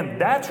life. Man,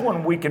 that's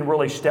when we can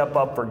really step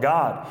up for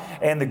God.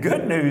 And the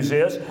good news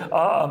is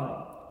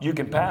you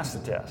can pass the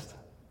test.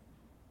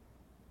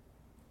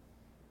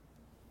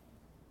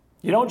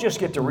 You don't just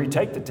get to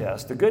retake the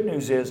test. The good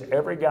news is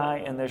every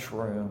guy in this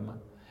room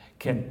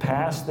can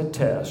pass the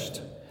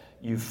test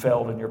you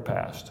failed in your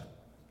past.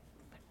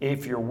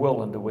 If you're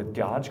willing to, with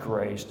God's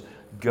grace,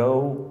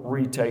 go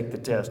retake the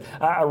test.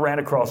 I ran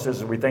across this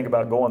as we think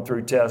about going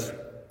through tests.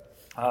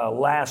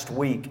 Last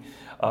week,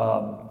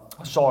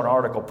 I saw an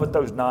article. Put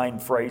those 9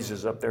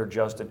 phrases up there,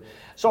 Justin.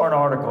 Saw an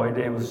article.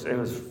 It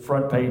was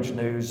front page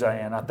news,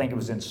 and I think it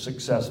was in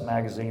Success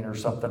Magazine or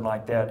something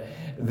like that.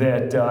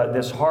 That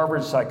this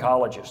Harvard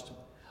psychologist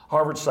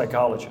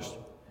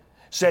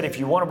said, if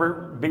you want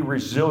to be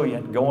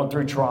resilient, going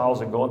through trials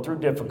and going through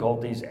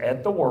difficulties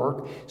at the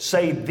work,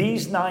 say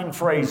these 9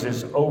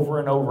 phrases over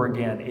and over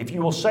again. If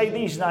you will say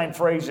these 9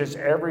 phrases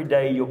every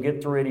day, you'll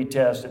get through any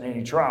test and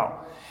any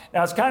trial.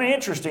 Now, it's kind of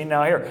interesting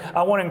now here.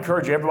 I want to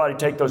encourage everybody to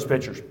take those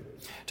pictures.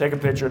 Take a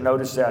picture and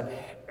notice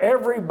that.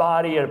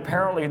 Everybody,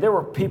 apparently there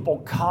were people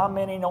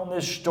commenting on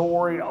this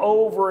story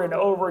over and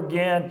over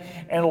again.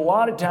 And a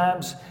lot of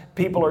times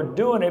people are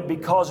doing it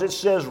because it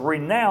says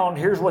renowned.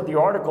 Here's what the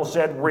article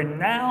said.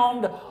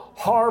 Renowned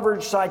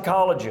Harvard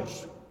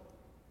psychologist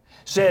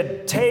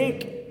said,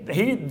 take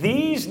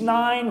these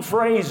 9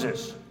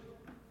 phrases.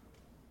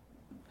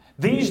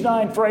 These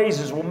 9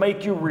 phrases will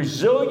make you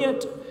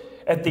resilient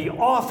at the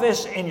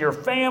office, in your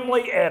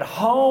family, at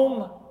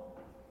home.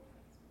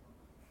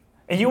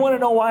 And you want to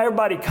know why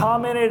everybody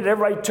commented and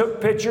everybody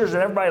took pictures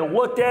and everybody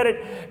looked at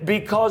it?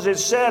 Because it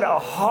said a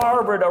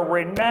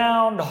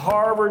renowned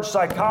Harvard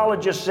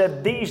psychologist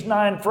said these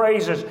 9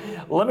 phrases.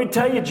 Let me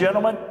tell you,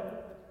 gentlemen,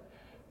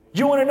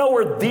 you want to know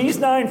where these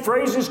 9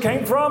 phrases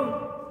came from?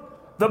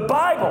 The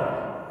Bible.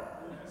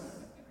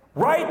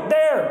 Right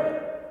there.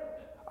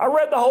 I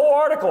read the whole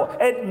article.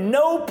 At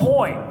no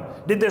point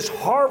did this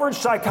Harvard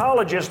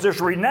psychologist,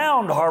 this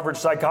renowned Harvard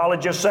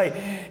psychologist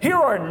say, here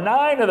are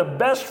 9 of the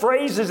best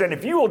phrases, and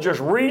if you will just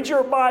read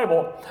your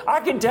Bible, I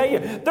can tell you,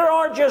 there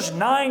aren't just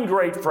 9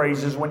 great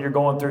phrases when you're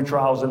going through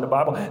trials in the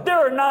Bible. There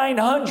are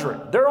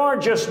 900. There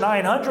aren't just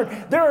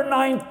 900. There are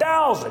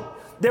 9,000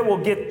 that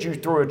will get you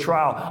through a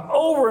trial.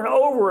 Over and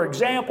over,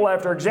 example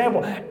after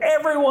example,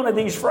 every one of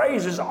these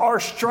phrases are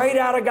straight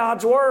out of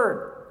God's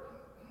Word.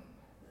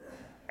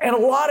 And a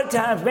lot of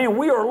times, man,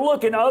 we are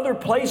looking other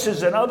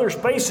places and other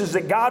spaces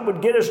that God would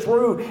get us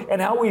through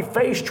and how we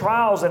face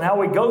trials and how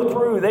we go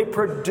through. They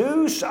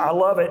produce, I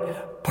love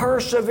it,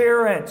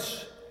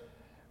 perseverance.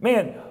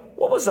 Man,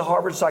 what was the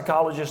Harvard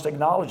psychologist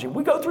acknowledging?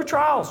 We go through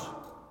trials.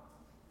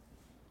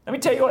 Let me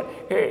tell you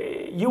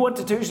what, you went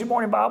to Tuesday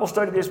morning Bible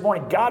study this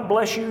morning. God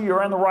bless you.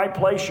 You're in the right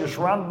place. You're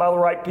surrounded by the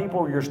right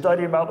people. You're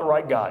studying about the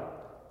right God.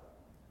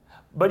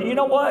 But you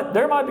know what?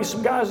 There might be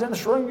some guys in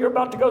this room, you're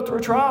about to go through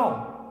a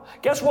trial.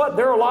 Guess what?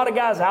 There are a lot of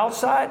guys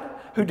outside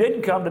who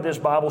didn't come to this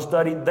Bible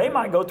study. They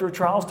might go through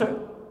trials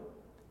too.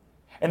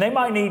 And they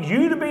might need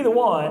you to be the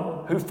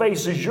one who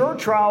faces your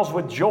trials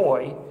with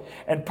joy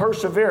and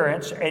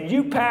perseverance, and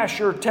you pass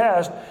your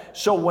test,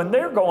 so when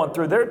they're going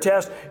through their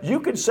test, you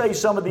can say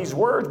some of these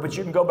words, but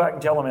you can go back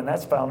and tell them, and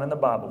that's found in the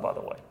Bible, by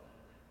the way.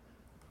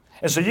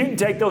 And so you can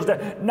take those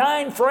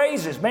 9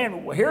 phrases.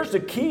 Man, here's the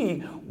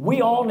key.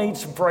 We all need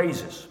some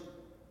phrases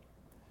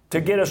to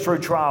get us through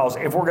trials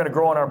if we're going to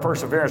grow in our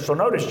perseverance. So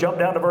notice, jump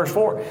down to verse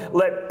 4.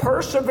 Let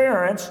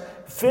perseverance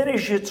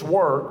finish its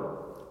work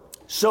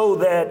so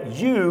that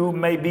you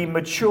may be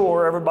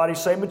mature. Everybody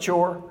say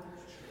mature.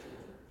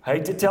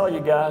 Hate to tell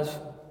you guys,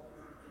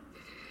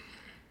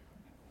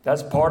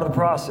 that's part of the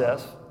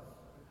process.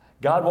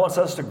 God wants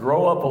us to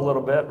grow up a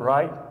little bit,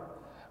 right?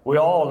 We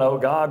all know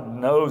God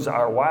knows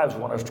our wives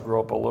want us to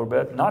grow up a little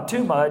bit. Not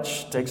too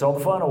much, takes all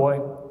the fun away.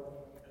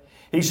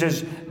 He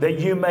says that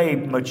you may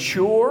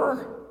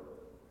mature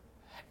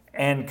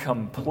and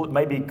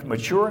maybe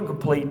mature and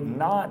complete,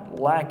 not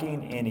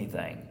lacking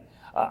anything.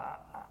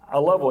 I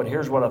love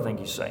here's what I think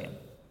he's saying.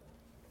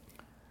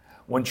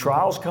 When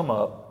trials come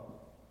up,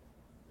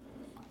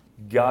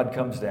 God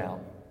comes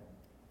down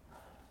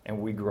and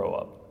we grow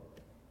up.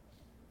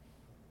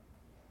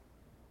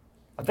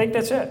 I think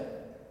that's it.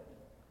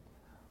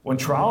 When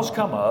trials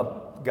come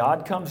up,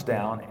 God comes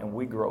down and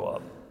we grow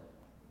up.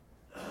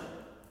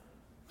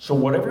 So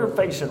whatever you're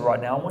facing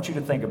right now, I want you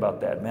to think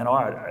about that. Man,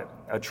 all right,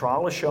 a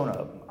trial has shown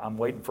up. I'm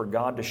waiting for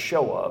God to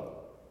show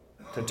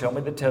up. to tell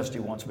me the test He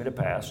wants me to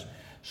pass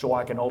so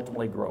I can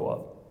ultimately grow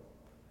up.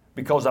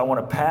 Because I want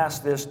to pass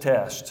this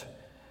test.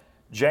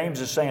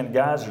 James is saying,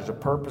 guys, there's a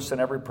purpose in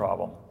every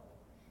problem.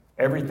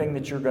 Everything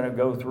that you're going to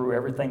go through,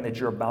 everything that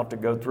you're about to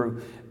go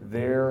through,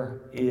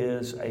 there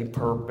is a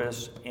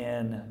purpose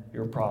in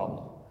your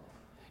problem.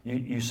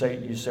 You say,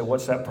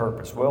 what's that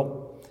purpose?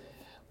 Well,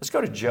 let's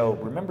go to Job.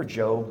 Remember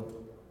Job?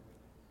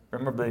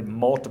 Remember the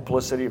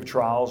multiplicity of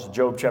trials?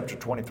 Job chapter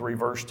 23,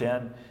 verse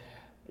 10.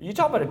 You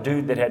talk about a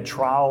dude that had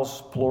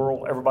trials,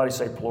 plural. Everybody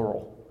say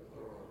plural.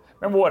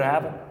 Remember what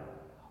happened?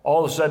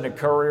 All of a sudden a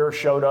courier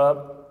showed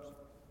up,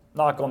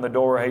 knock on the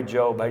door. Hey,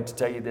 Job, I hate to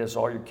tell you this,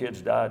 all your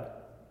kids died.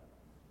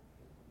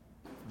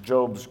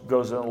 Job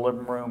goes in the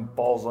living room,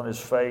 falls on his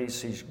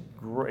face. He's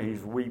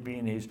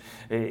weeping.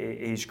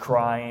 He's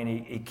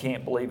crying. He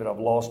can't believe it. I've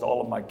lost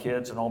all of my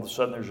kids. And all of a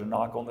sudden there's a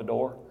knock on the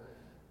door.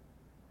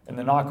 And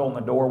the knock on the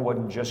door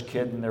wasn't just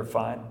kidding. They're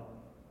fine.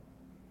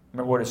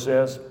 Remember what it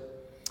says?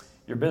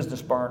 Your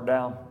business burned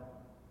down.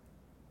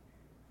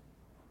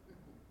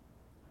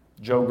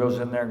 Job goes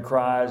in there and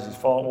cries. He's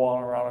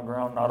falling around the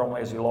ground. Not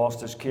only has he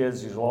lost his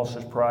kids, he's lost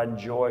his pride and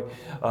joy.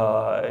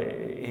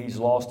 He's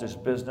lost his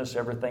business,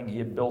 everything he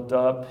had built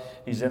up.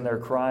 He's in there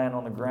crying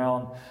on the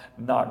ground.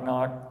 Knock,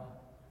 knock.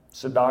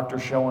 It's the doctor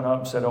showing up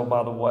and said, oh,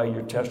 by the way,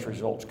 your test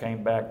results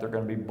came back. They're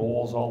going to be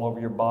boils all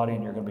over your body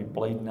and you're going to be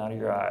bleeding out of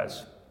your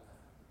eyes.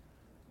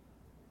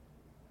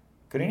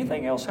 Could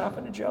anything else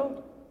happen to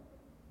Job?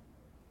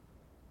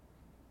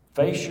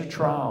 Face your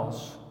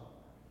trials,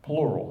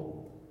 plural.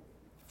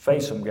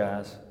 Face them,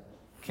 guys.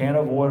 Can't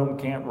avoid them,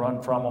 can't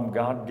run from them.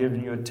 God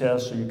giving you a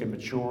test so you can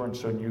mature and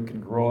so you can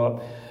grow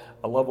up.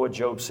 I love what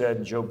Job said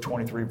in Job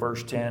 23,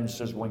 verse 10. It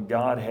says, when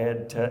God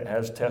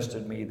has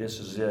tested me, this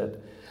is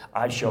it.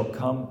 I shall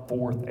come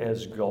forth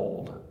as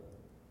gold.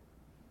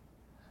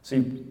 See,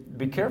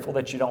 be careful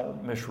that you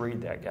don't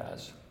misread that,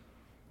 guys.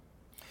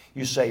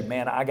 You say,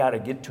 man, I got to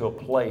get to a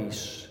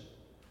place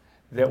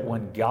that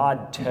when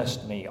God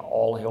tests me,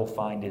 all He'll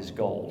find is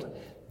gold.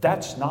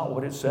 That's not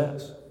what it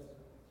says.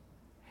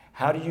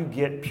 How do you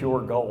get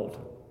pure gold?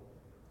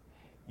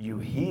 You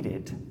heat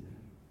it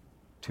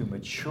to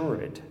mature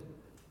it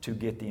to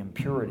get the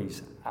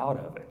impurities out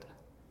of it.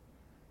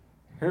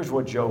 Here's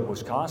what Job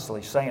was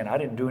constantly saying. I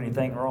didn't do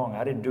anything wrong.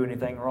 I didn't do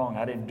anything wrong.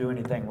 I didn't do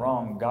anything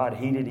wrong. God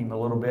heated him a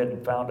little bit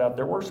and found out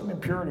there were some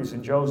impurities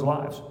in Job's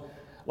life.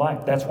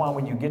 That's why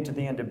when you get to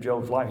the end of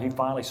Job's life, he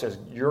finally says,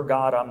 you're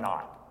God, I'm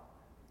not.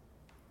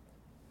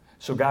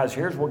 So guys,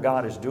 here's what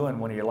God is doing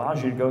when He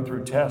allows you to go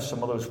through tests,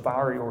 some of those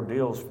fiery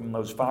ordeals from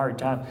those fiery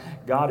times.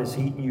 God is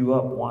heating you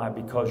up. Why?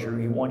 Because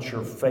He wants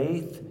your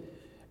faith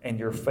and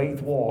your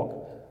faith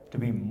walk to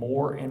be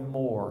more and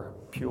more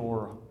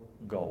pure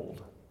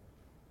gold.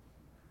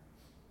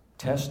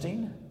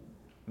 Testing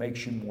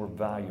makes you more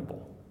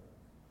valuable.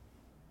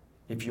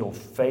 If you'll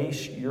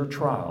face your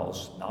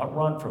trials, not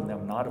run from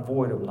them, not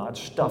avoid them, not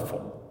stuff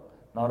them,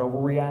 not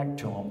overreact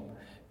to them,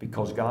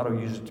 because God will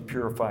use it to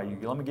purify you.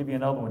 Let me give you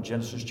another one.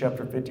 Genesis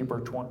chapter 50,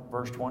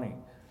 verse 20.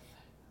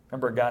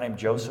 Remember a guy named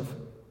Joseph?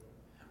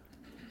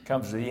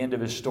 Comes to the end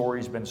of his story.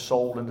 He's been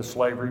sold into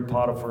slavery.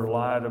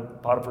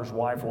 Potiphar's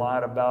wife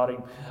lied about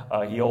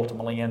him. He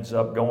ultimately ends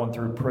up going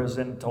through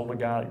prison. Told the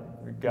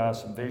guy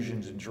some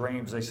visions and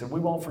dreams. They said,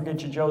 we won't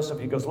forget you, Joseph.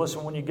 He goes,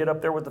 listen, when you get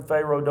up there with the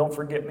Pharaoh, don't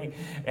forget me.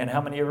 And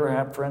how many of you ever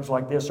have friends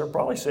like this? They're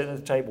probably sitting at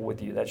the table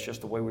with you. That's just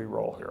the way we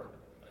roll here.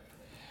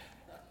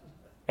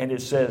 And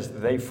it says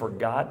they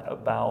forgot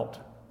about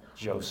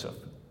Joseph.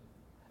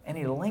 And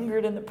he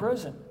lingered in the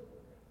prison.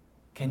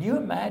 Can you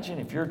imagine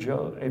if you're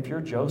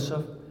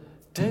Joseph?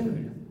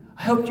 Dude,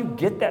 I helped you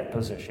get that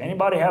position.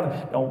 Anybody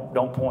have,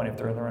 don't point if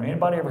they're in the room.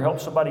 Anybody ever help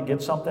somebody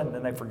get something and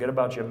then they forget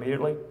about you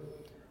immediately?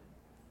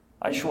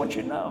 I just want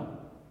you to know,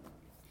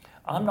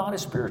 I'm not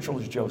as spiritual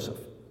as Joseph.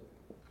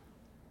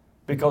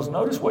 Because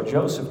notice what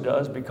Joseph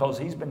does, because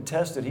he's been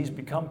tested, he's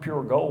become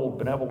pure gold,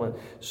 been able to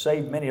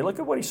save many. Look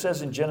at what he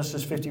says in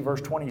Genesis 50, verse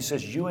 20. He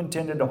says, you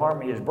intended to harm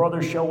me. His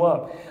brothers show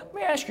up. Let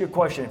me ask you a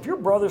question. If your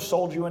brothers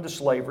sold you into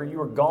slavery, you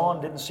were gone,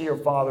 didn't see your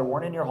father,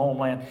 weren't in your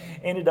homeland,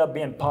 ended up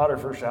being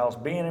Potiphar's house,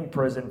 being in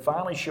prison,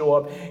 finally show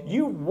up,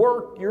 you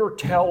worked your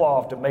tail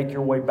off to make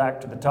your way back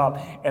to the top,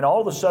 and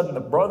all of a sudden the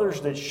brothers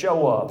that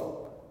show up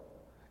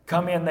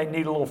come in, they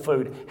need a little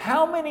food.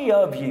 How many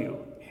of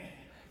you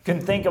can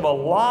think of a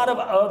lot of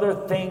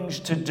other things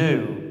to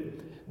do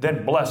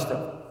than bless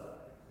them?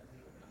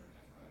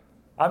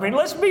 I mean,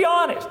 let's be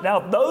honest. Now,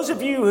 those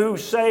of you who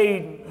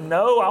say,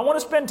 no, I want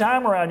to spend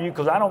time around you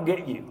because I don't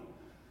get you.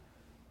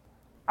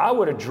 I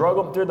would have drug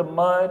them through the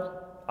mud.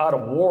 I'd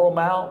have wore them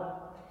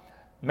out.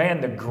 Man,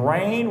 the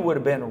grain would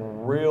have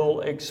been real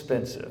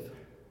expensive.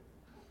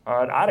 All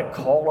right, I'd have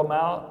called them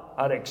out.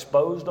 I'd have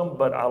exposed them,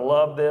 but I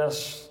love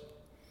this.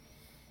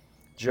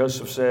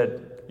 Joseph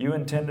said, you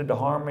intended to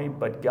harm me,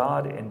 but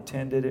God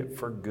intended it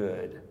for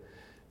good,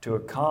 to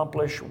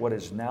accomplish what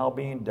is now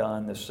being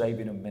done, the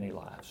saving of many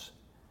lives.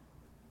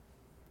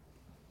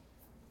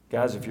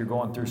 Guys, if you're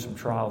going through some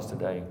trials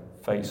today,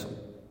 face them.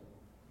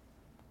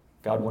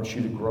 God wants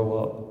you to grow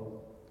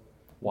up.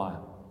 Why?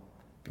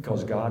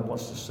 because God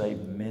wants to save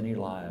many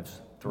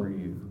lives through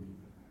you.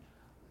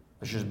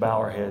 Let's just bow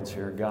our heads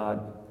here.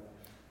 God,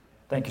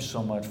 thank you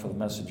so much for the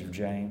message of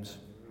James.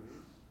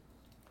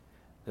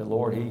 That,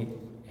 Lord,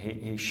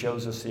 he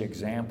shows us the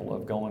example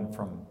of going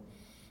from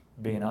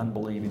being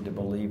unbelieving to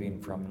believing,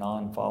 from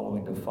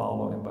non-following to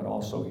following, but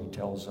also he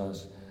tells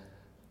us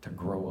to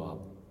grow up.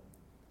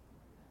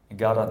 And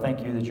God, I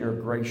thank you that you're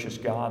a gracious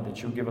God,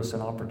 that you'll give us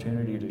an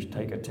opportunity to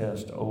take a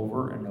test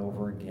over and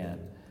over again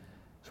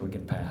so we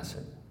can pass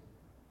it.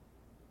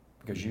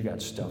 Because you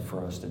got stuff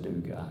for us to do,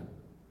 God.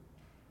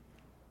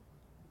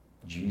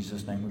 In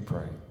Jesus' name we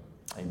pray.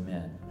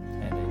 Amen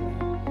and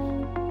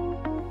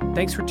amen.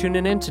 Thanks for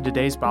tuning in to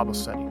today's Bible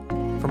study.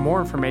 For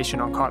more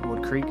information on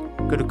Cottonwood Creek,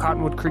 go to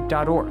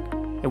cottonwoodcreek.org.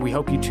 And we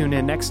hope you tune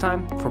in next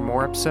time for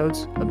more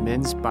episodes of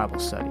Men's Bible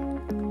Study.